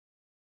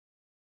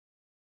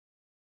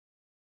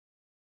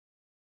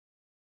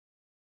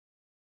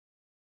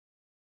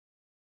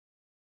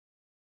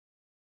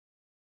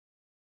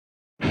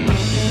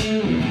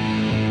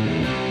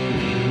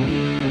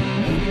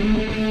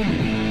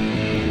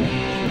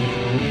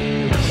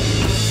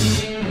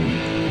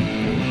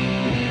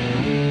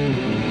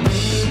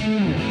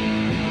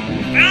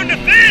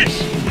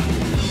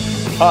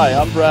Hi,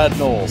 I'm Brad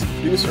Knowles,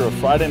 producer of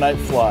Friday Night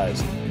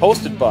Flies,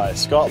 hosted by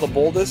Scott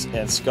LeBoldus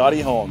and Scotty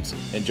Holmes.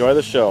 Enjoy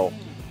the show.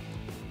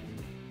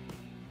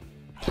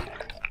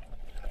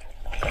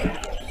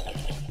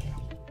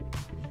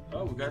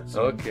 Oh, we got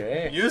some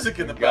music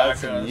in the background.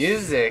 Some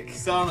music.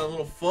 Sounding a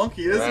little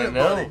funky, isn't it,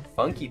 know. buddy?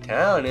 Funky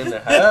town in the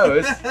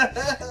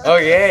house.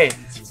 Okay.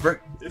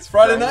 It's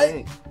Friday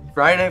night.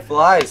 Friday Night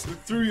Flies. We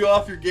threw you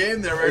off your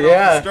game there right off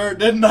the start,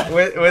 didn't I?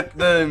 With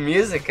the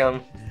music,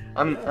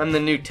 I'm the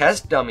new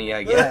test dummy,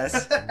 I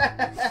guess.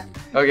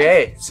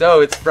 Okay, so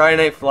it's Friday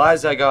Night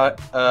Flies. I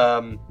got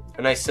a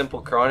nice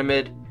simple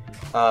Chironomid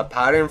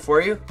pattern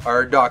for you.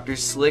 Our Dr.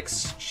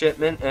 Slick's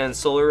shipment and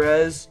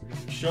Solarez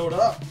showed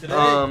up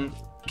today.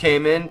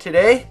 Came in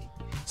today.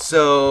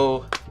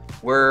 So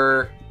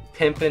we're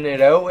pimping it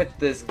out with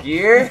this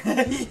gear. Yeah,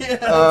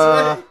 that's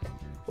right.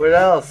 What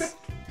else?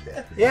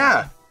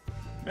 Yeah.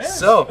 Man,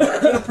 so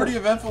it's been a pretty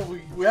eventful.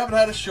 We haven't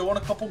had a show in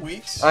a couple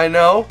weeks. I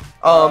know.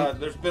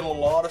 There's been a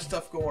lot of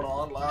stuff going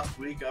on. Last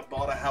week I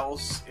bought a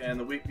house, and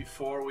the week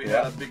before we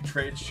had a big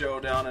trade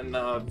show down in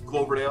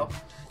Cloverdale.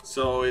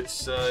 So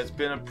it's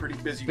been a pretty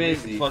busy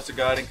week. Plus the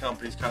guiding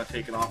company's kind of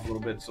taken off a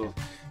little bit. So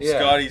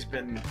Scotty's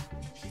been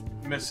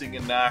missing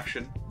in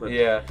action, but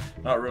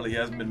not really. He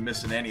hasn't been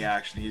missing any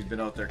action. He's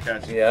been out there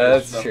catching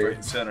stuff right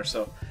and center.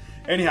 So.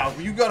 Anyhow,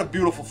 you got a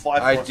beautiful fly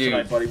for us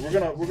tonight, buddy. We're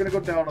gonna go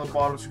down to the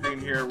bottom screen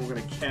here. We're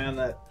gonna can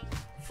that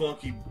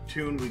funky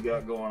tune we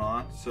got going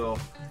on. So,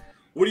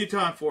 what are you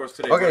tying for us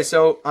today? Okay, buddy?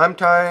 so I'm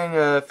tying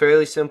a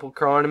fairly simple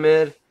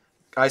Chironomid.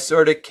 I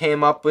sort of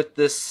came up with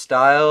this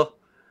style,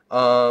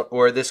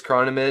 or this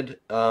Chironomid,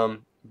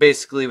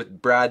 basically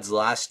with Brad's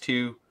last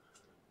two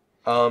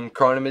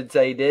Chironomids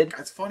that he did.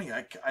 That's funny.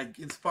 I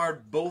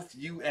inspired both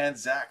you and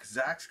Zach.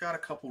 Zach's got a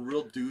couple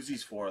real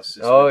doozies for us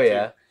this week,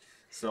 too.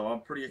 So I'm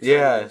pretty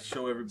excited to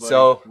show everybody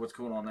what's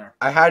going on there.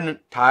 I hadn't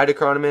tied a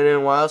Chironomid in a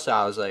while, so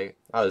I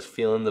was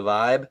feeling the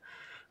vibe.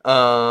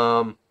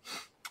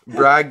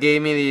 Brad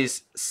gave me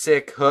these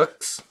sick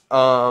hooks.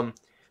 They're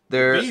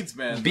beads,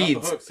 man.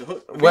 Beads. Not the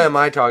hooks, what am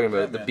I talking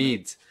about? The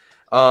beads.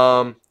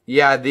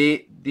 Yeah,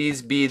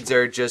 these beads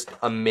are just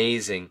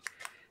amazing.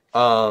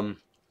 Look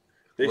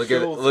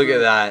at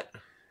that.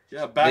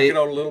 Yeah, back it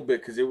out a little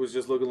bit because it was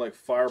just looking like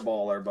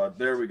fireball there, bud.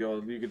 There we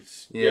go. You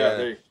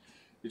could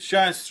it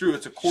shines through.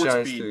 It's a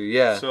quartz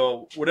bead.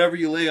 So whatever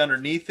you lay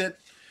underneath it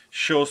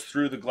shows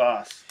through the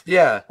glass.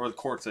 Yeah. Or the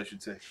quartz, I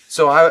should say.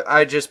 So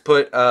I just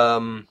put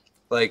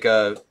like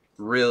a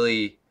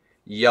really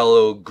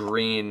yellow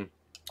green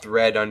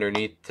thread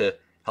underneath to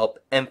help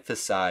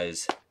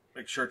emphasize.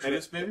 Like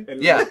chartreuse, maybe?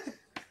 Yeah.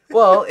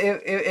 Well,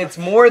 it's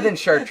more than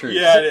chartreuse.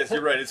 Yeah, it is.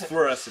 You're right. It's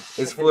fluorescent.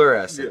 It's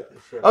fluorescent.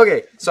 Yeah.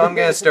 Okay, so I'm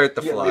gonna start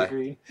the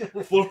fly.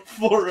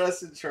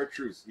 Fluorescent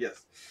chartreuse.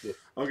 Yes. Yeah.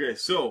 Okay,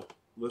 so.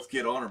 Let's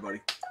get on her, buddy.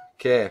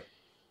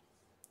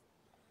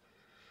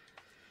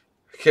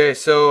 Okay,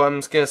 so I'm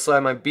just going to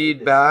slide my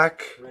bead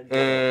back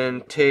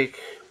and take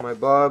my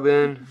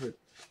bobbin with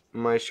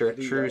my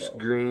chartreuse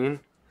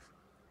green.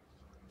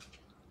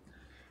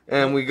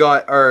 And we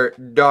got our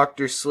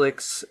Dr.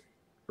 Slick's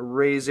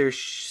razor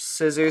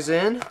scissors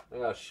in.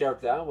 Look how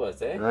sharp that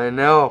was, eh? I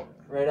know.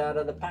 Right out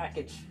of the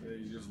package. Yeah,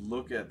 you just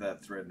look at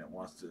that thread and it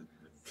wants to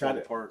fall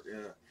apart.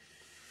 Yeah.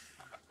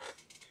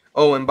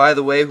 Oh, and by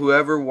the way,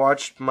 whoever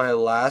watched my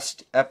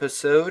last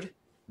episode,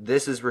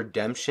 this is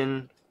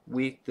redemption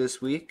week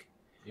this week.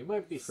 You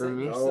might be setting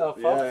yourself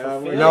up for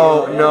failure.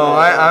 No,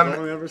 I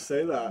don't ever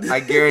say that.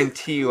 I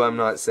guarantee you I'm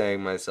not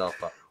setting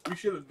myself up. We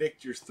should have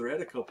nicked your thread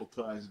a couple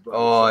times, bro.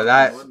 Oh,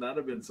 that'd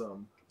have been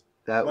something.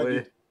 That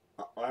would.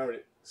 I already.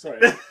 Sorry.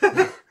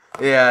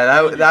 Yeah,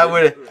 that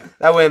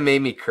would have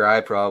made me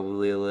cry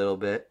probably a little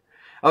bit.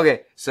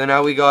 Okay, so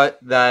now we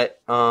got that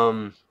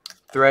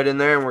thread in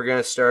there, and we're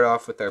gonna start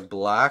off with our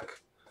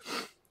black.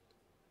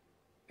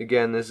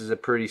 Again, this is a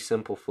pretty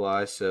simple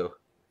fly, so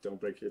don't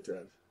break your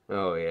thread.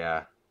 Oh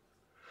yeah.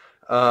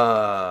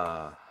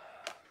 That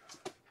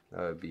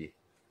would be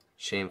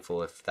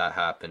shameful if that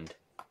happened.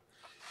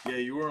 Yeah,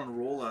 you were on a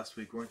roll last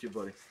week, weren't you,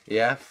 buddy?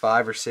 Yeah,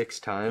 5 or 6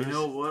 times. You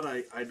know what?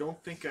 I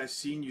don't think I've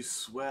seen you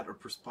sweat or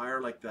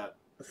perspire like that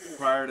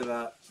prior to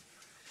that.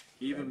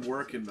 Even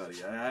working,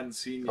 buddy. I hadn't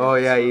seen you. Oh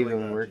yeah,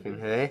 even like working.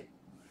 Hey.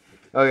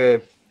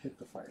 Okay. Hit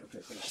the fire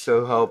pit.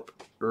 So help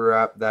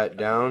wrap that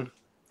down.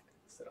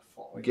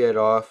 Get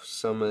off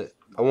some of it.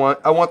 I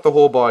want the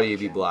whole body to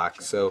be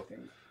black, so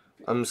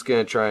I'm just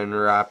gonna try and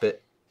wrap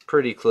it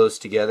pretty close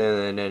together,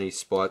 and then any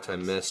spots I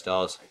missed,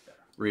 I'll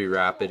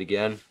re-wrap it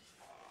again.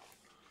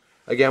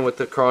 Again, with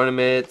the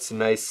Chironomid, it's a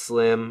nice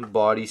slim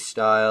body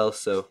style,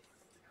 so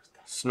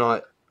it's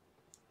not.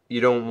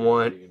 You don't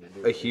want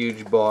a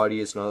huge body.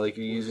 It's not like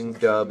you're using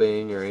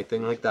dubbing or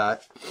anything like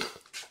that.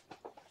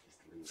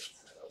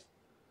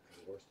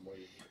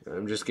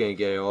 I'm just gonna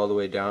get it all the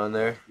way down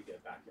there.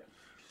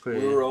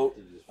 We were out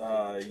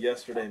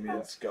yesterday, me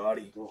and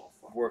Scotty,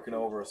 working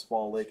over a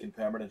small lake in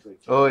Pemberton.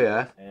 Oh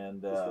yeah.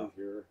 And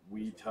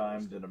we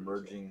timed an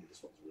emerging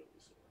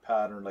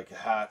pattern like a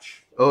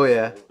hatch. Oh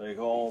yeah. Like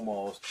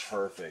almost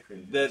perfect.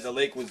 The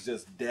lake was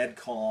just dead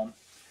calm.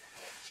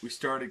 we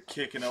started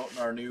kicking out in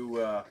our new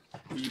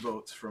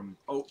E-boats from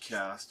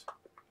Oakcast,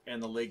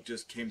 and the lake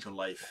just came to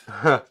life.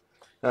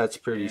 That's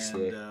pretty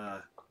sick.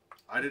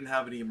 I didn't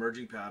have any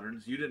emerging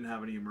patterns. You didn't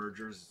have any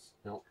emergers.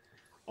 Nope.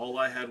 All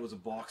I had was a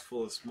box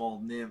full of small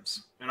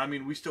nymphs. And I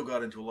mean, we still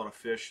got into a lot of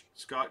fish.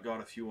 Scott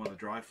got a few on the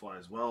dry fly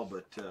as well,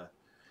 but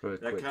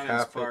that kind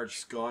of inspired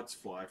Scott's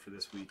fly for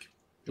this week.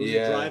 It was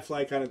a dry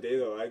fly kind of day,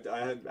 though. I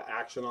had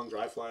action on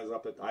dry flies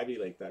up at Ivy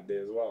Lake that day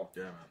as well.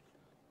 Yeah, man.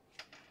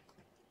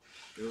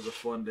 It was a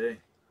fun day.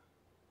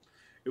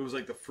 It was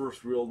like the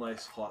first real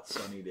nice, hot,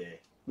 sunny day.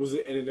 Was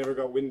it? And it never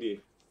got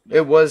windy. No,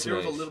 it was There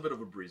nice. was a little bit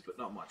of a breeze, but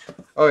not much.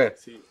 Okay.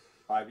 See,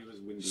 Ivy was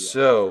windy.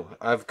 So,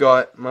 I've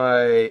got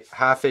my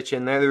half inch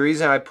in there. The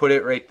reason I put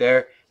it right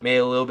there, made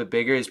it a little bit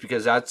bigger, is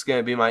because that's going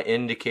to be my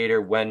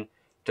indicator when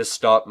to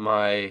stop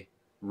my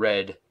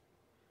red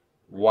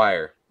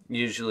wire.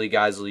 Usually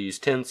guys will use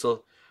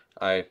tinsel.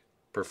 I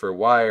prefer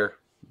wire.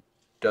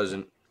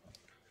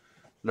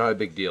 Not a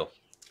big deal.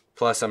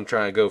 Plus, I'm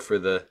trying to go for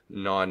the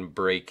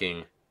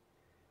non-breaking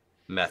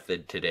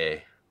method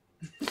today.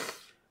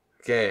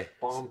 Okay.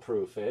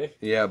 Bomb-proof, eh?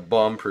 Yeah,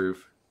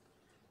 bomb-proof.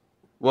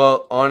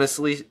 Well,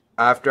 honestly,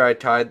 after I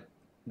tied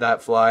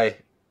that fly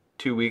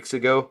 2 weeks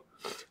ago,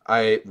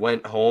 I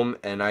went home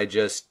and I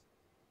used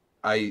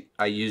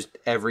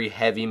every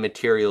heavy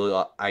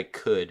material I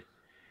could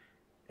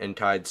and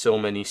tied so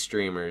many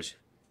streamers.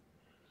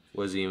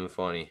 Wasn't even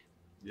funny.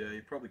 Yeah,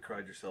 you probably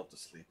cried yourself to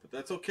sleep, but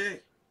that's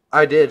okay.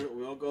 I did.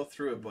 We all go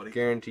through it, buddy.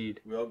 Guaranteed.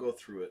 We all go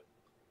through it.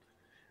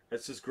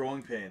 That's just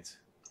growing pains.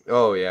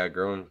 Oh yeah,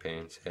 growing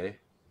pains, hey?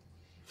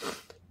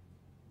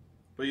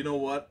 But you know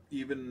what?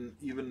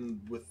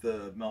 Even with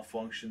the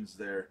malfunctions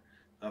there,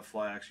 that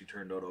fly actually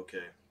turned out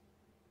okay.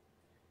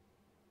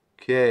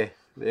 Okay,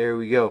 there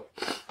we go.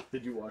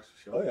 Did you watch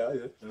the show? Oh yeah, I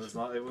did. It was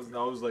not. It was.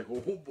 I was like,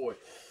 oh boy.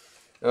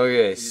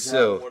 Okay, He's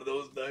so having one of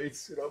those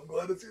nights, and I'm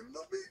glad it's him,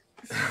 not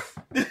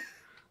me.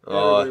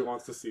 Everybody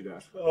wants to see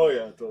that. Oh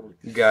yeah, totally.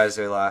 you guys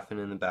are laughing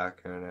in the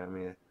background at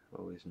me.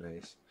 Always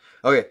nice.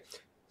 Okay,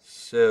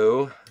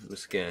 so I'm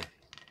just gonna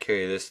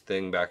carry this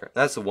thing back.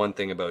 That's the one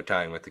thing about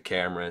tying with the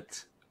camera.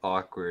 It's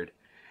awkward.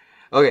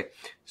 Okay,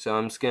 so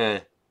I'm just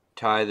gonna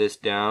tie this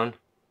down.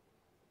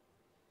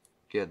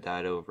 Get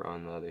that over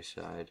on the other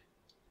side.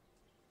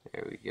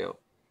 There we go.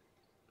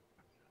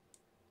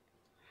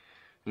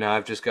 Now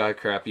I've just got a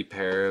crappy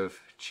pair of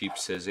cheap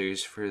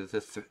scissors for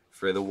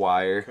the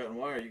wire. Cutting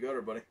wire, you got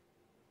her, buddy.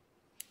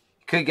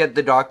 Could get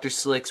the Dr.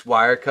 Slick's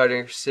wire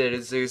cutter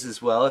scissors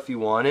as well if you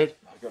wanted.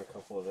 I've got a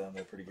couple of them.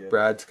 They're pretty good.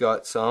 Brad's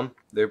got some.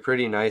 They're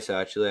pretty nice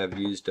actually. I've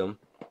used them.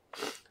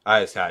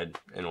 I just had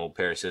an old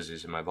pair of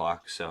scissors in my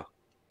box, so.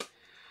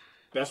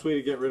 Best way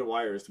to get rid of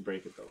wire is to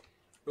break it, though.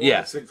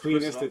 Yeah. It's the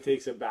cleanest. It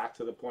takes it back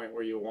to the point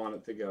where you want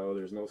it to go.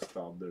 There's no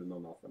stub. There's no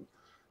nothing.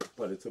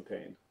 But it's a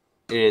pain.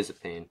 It is a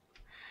pain.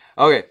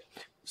 Okay,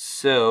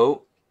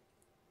 so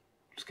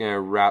just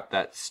gonna wrap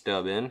that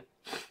stub in,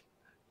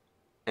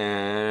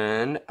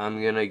 and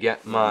I'm gonna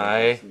get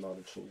my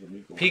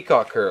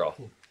peacock curl.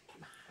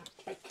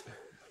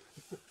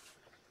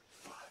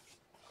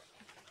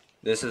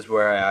 This is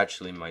where I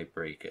actually might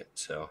break it.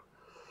 So,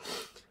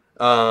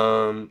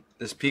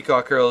 this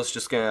peacock curl is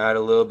just gonna add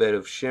a little bit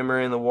of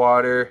shimmer in the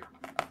water.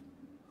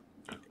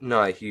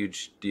 Not a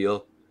huge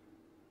deal.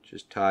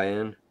 Just tie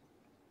in.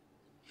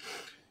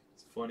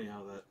 It's funny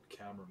how that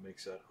camera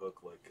makes that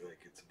hook like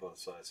it's about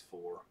size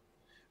 4.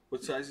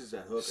 What size is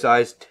that hook?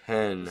 Size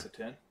 10. It's a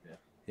 10? Yeah.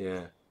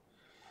 Yeah.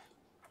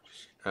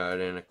 Just add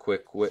in a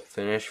quick whip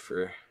finish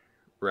for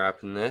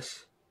wrapping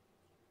this.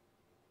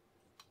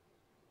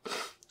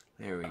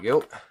 There we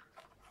go.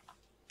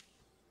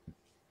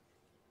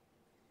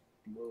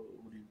 Whoa,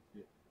 what do you...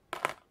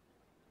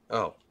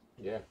 Oh.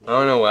 Yeah. I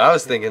don't know what I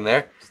was thinking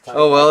there.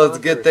 Oh well, it's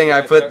a good thing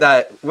I put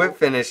that whip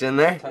finish in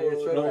there. Tie your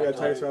thread No, on. yeah,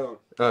 tie your thread on.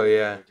 Oh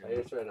yeah. Tie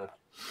your thread on.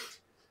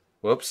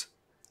 Whoops.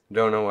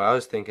 Don't know what I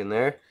was thinking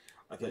there.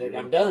 I thought Like, you were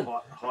I'm done.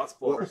 Hot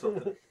spot or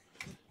something.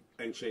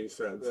 And change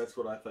threads. That's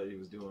what I thought he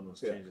was doing,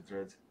 was changing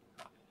threads.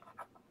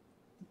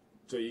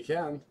 So you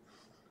can.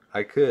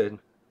 I could.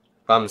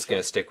 But I'm just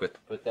gonna stick with.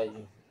 Put that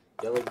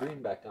yellow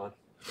green back on.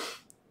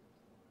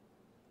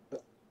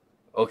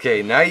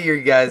 Okay, now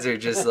you guys are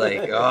just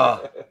like,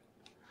 oh,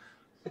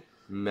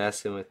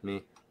 messing with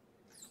me.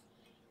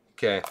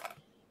 Okay.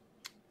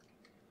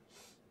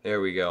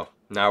 There we go.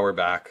 Now we're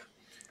back.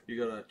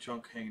 You got a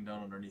chunk hanging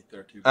down underneath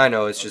there too. I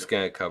know, it's just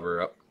gonna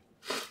cover up.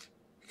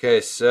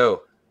 Okay,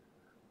 so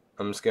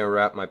I'm just gonna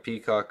wrap my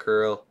peacock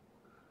curl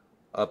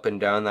up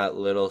and down that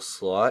little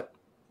slot.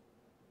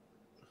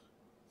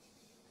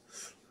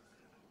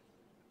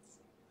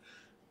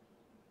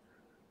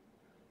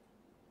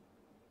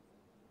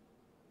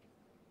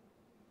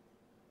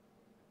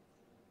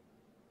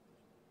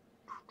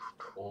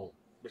 Oh.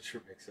 It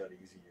sure makes that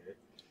easy, eh?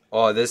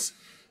 Oh, this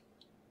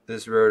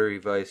rotary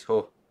vise,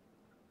 oh,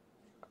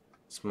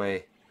 it's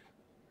my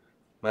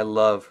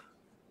love.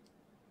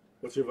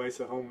 What's your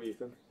vice at home,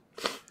 Ethan?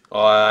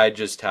 Oh, I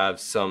just have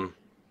some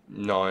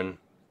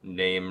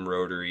non-name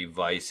rotary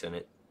vise in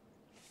it.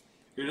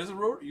 It is a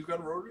rotary? You got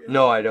a rotary?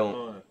 No, I don't.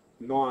 Oh,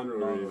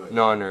 Non-rotary.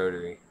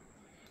 Non-rotary.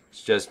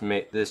 It's just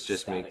this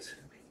just makes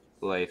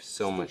life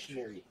so much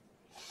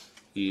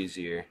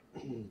easier.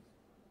 There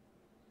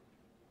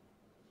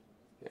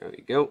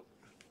we go.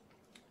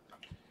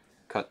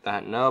 Cut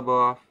that nub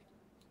off.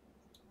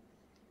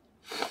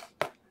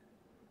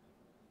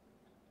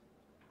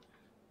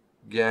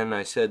 Again,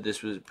 I said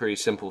this was a pretty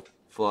simple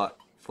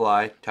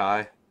fly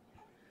tie,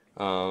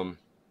 but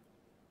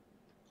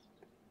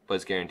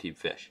it's guaranteed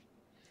fish.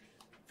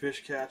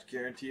 Fish catch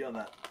guarantee on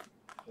that.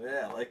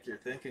 Yeah, I like your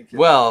thinking, kid.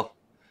 Well,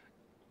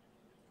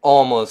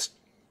 almost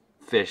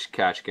fish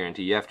catch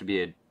guarantee. You have to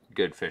be a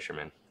good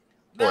fisherman.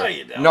 No,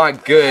 you don't.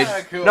 Not good,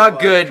 Yeah, cool, not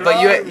bud. good,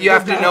 but you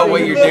have to know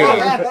what you're doing.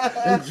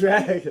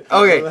 Drag.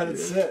 Okay. Let it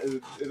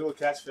sit. It'll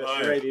catch fish.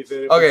 Right,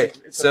 Ethan. Okay,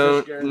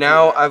 so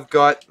now I've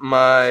got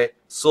my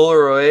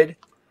Solaroid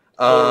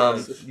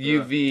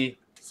UV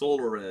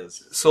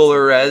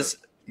Solarez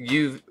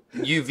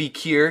UV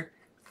Cure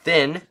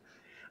thin.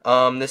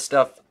 This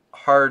stuff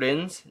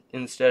hardens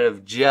instead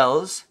of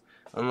gels,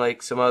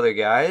 unlike some other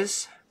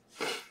guys.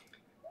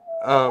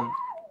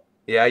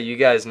 Yeah, you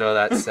guys know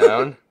that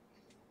sound.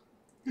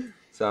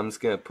 So I'm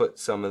just gonna put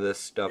some of this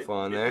stuff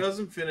on there. It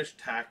doesn't finish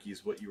tacky,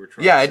 is what you were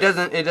trying. Yeah, to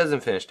say. it doesn't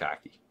finish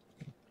tacky.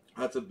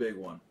 That's a big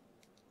one.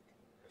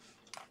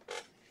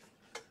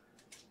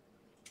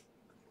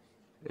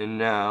 And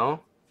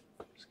now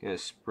I'm just gonna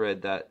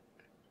spread that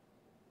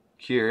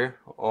cure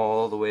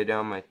all the way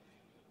down my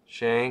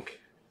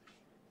shank.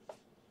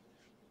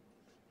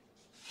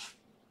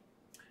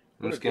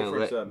 I'm just gonna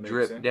let it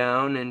drip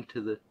down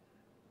into the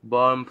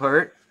bottom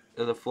part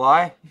of the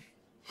fly.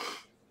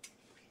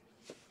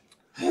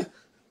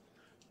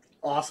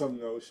 Awesome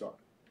nose shot.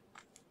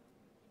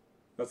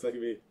 That's like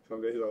me.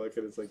 Some days I look at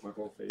it, it's like my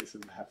whole face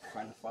is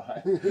trying to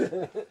fly.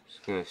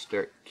 Just gonna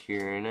start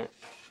curing it.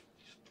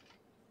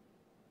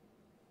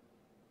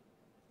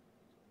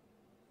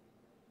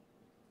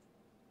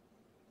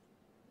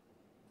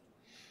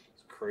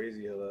 It's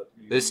crazy how that.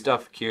 This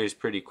stuff cures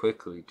pretty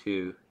quickly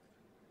too.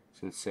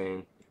 It's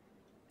insane.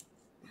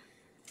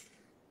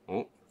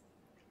 Oh,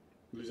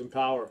 Losing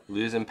power.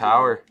 losing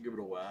power. Give it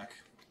a whack.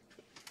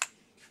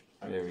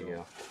 There we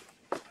go.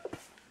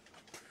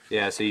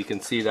 Yeah, so you can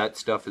see that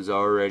stuff is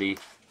already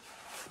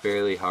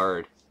fairly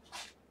hard.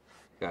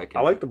 I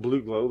like the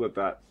blue glow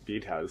that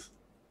bead has.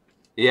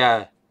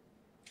 Yeah,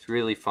 it's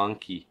really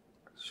funky.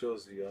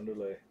 Shows the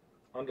underlay.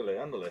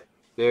 Underlay.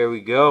 There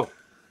we go.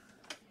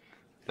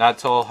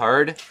 That's all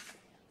hard.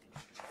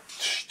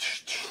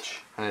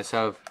 I just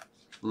have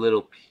a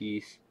little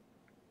piece.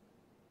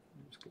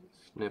 I'm just gonna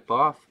snip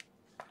off.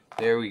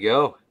 There we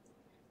go.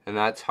 And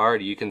that's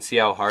hard. You can see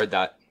how hard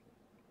that,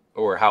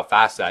 or how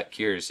fast that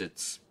cures.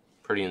 It's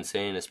pretty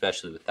insane,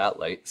 especially with that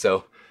light.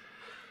 So,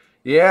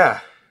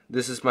 yeah,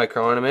 this is my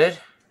Chironomid.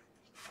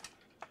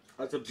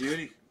 That's a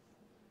beauty.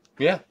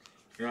 Yeah,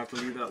 You're gonna have to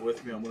leave that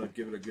with me. I'm gonna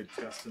give it a good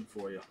testing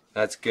for you.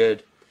 that's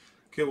good.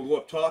 Okay, we'll go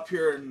up top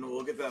here and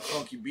we'll get that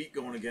funky beat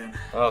going again.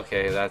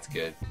 Okay, that's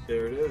good.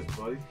 There it is,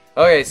 buddy.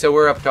 Okay, so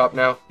we're up top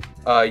now.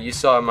 You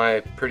saw my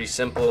pretty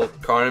simple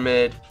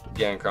Chironomid.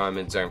 Again,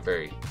 Chironomids aren't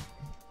very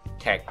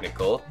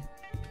technical,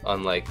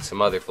 unlike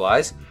some other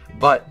flies,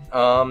 but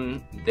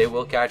they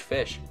will catch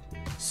fish.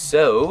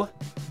 So,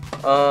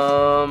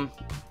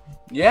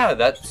 yeah,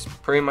 that's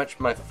pretty much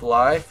my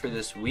fly for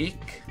this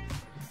week.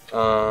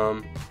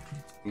 I'm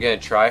gonna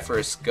try for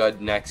a scud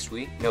next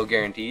week. No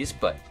guarantees,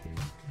 but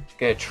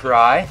gonna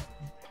try.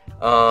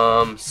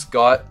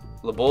 Scott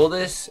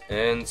Laboldis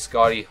and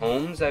Scotty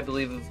Holmes, I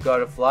believe, have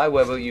got a fly.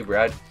 What about you,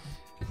 Brad?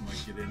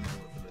 Might get in there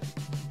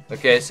with it.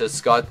 Okay, so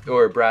Scott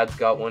or Brad's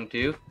got one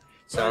too.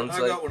 Sounds I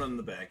like. got one in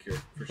the bank here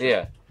for sure.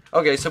 Yeah.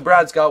 Okay, so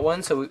Brad's got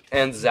one. So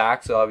and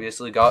Zach's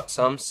obviously got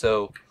some.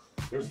 So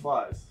There's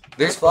flies.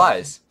 there's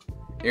flies.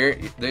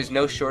 There's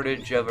no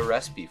shortage of a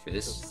recipe for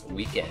this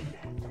weekend.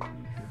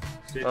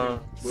 Stay tuned.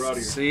 We're out of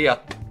here. See ya.